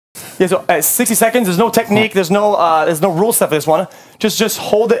Yeah, so 60 seconds. There's no technique. There's no rule stuff for this one. Just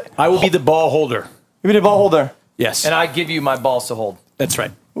hold it. I will be the ball holder. You be the ball holder. Yes. And I give you my balls to hold. That's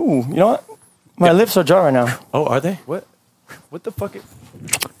right. Ooh, you know what? My lips are dry right now. Oh, are they? What? What the fuck?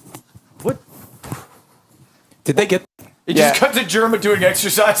 What? Did they get? It just cut to German doing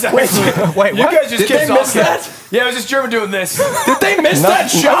exercise. Wait, you guys just did they miss that? Yeah, it was just German doing this. Did they miss that I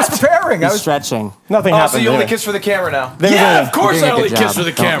shot? was preparing. He's stretching. Nothing Oh, happened. so you only there. kiss for the camera now? Yeah, of course You're I doing a only good kiss job. for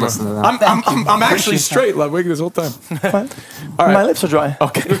the Don't camera. listen to that. I'm actually straight, Ludwig, this whole time. All right. My lips are dry.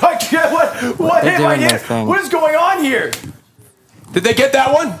 Okay. What They're am I doing their here? thing. What is going on here? Did they get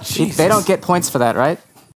that one? They don't get points for that, right?